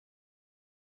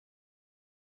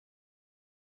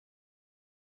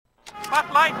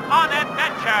Spotlight on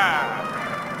Adventure!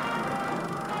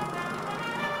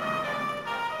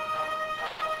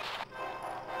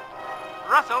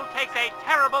 Russell takes a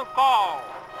terrible fall.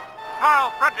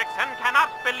 Carl Fredricksen cannot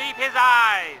believe his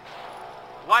eyes.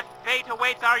 What fate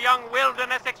awaits our young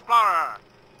wilderness explorer?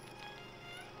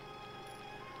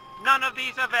 None of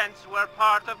these events were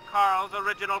part of Carl's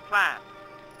original plan.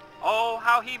 Oh,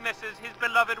 how he misses his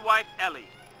beloved wife, Ellie.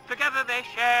 Together they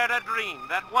shared a dream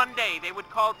that one day they would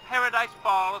call Paradise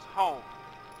Falls home.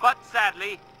 But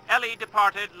sadly, Ellie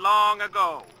departed long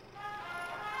ago.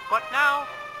 But now,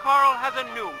 Carl has a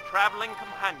new traveling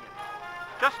companion.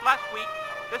 Just last week,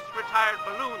 this retired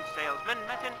balloon salesman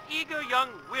met an eager young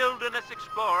wilderness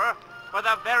explorer for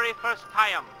the very first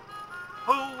time.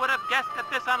 Who would have guessed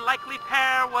that this unlikely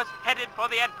pair was headed for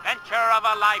the adventure of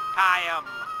a lifetime?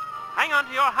 Hang on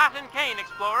to your hat and cane,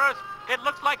 explorers. It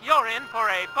looks like you're in for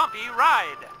a bumpy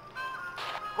ride.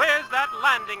 Where's that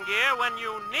landing gear when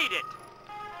you need it?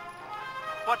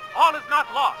 But all is not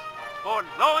lost, for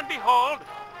lo and behold,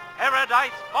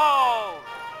 Paradise Falls!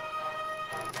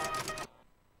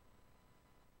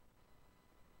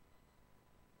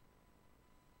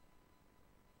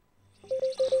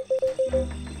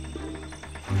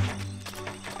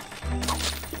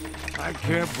 I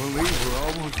can't believe we're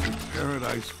almost in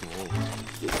Paradise Falls.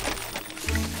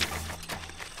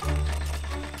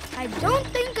 I don't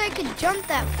think I could jump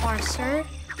that far, sir.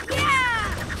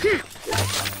 Yeah!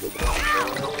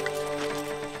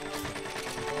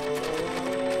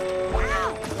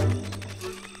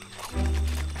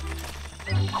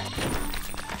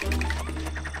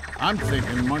 I'm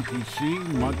thinking monkey see,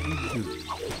 monkey do.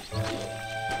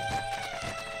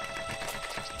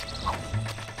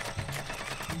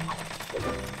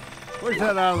 Push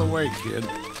that out of the way, kid.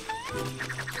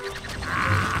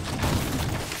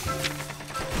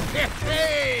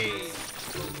 Hey!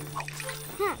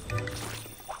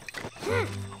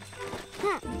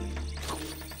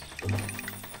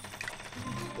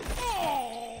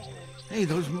 Hey,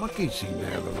 those monkeys seem to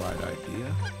have the right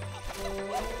idea.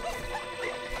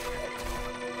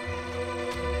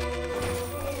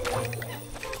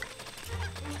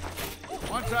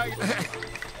 Once I...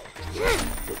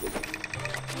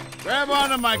 Grab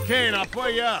onto my cane, I'll pull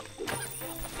you up.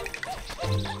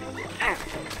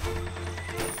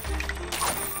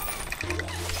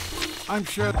 I'm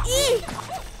sure...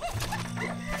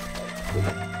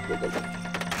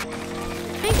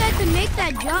 Think I can make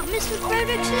that jump, Mr.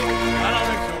 Fredricksen? I don't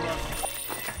think so, Russell.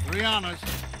 To be honest,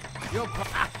 you'll...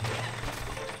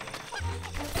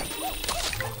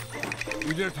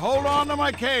 You just hold on to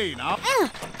my cane. I'll...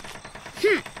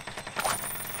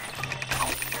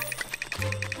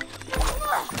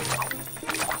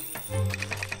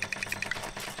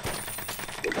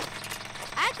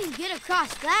 I can get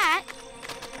across that.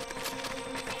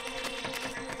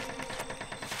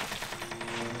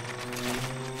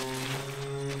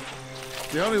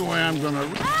 The only way I'm gonna...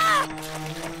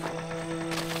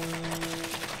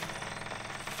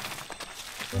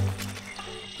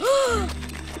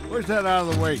 Push that out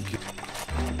of the way, kid.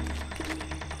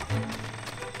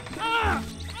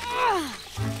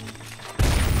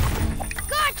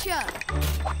 Gotcha!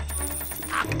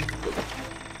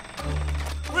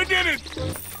 We did it!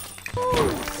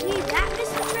 Ooh, see that,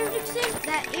 Mr. Fredricksen?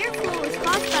 That airflow is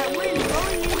caused by wind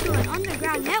blowing into an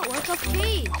underground network of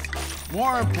caves.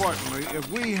 More importantly,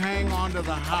 if we hang on to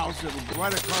the house, it'll go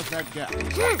right across that gap.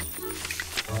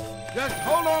 Just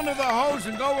hold on to the hose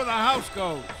and go where the house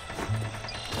goes.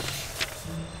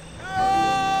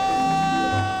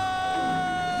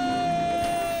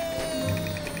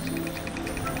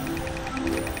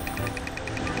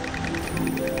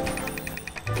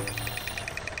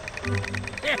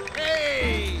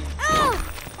 Hey! Oh!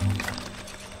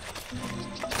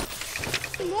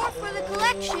 More for the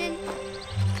collection.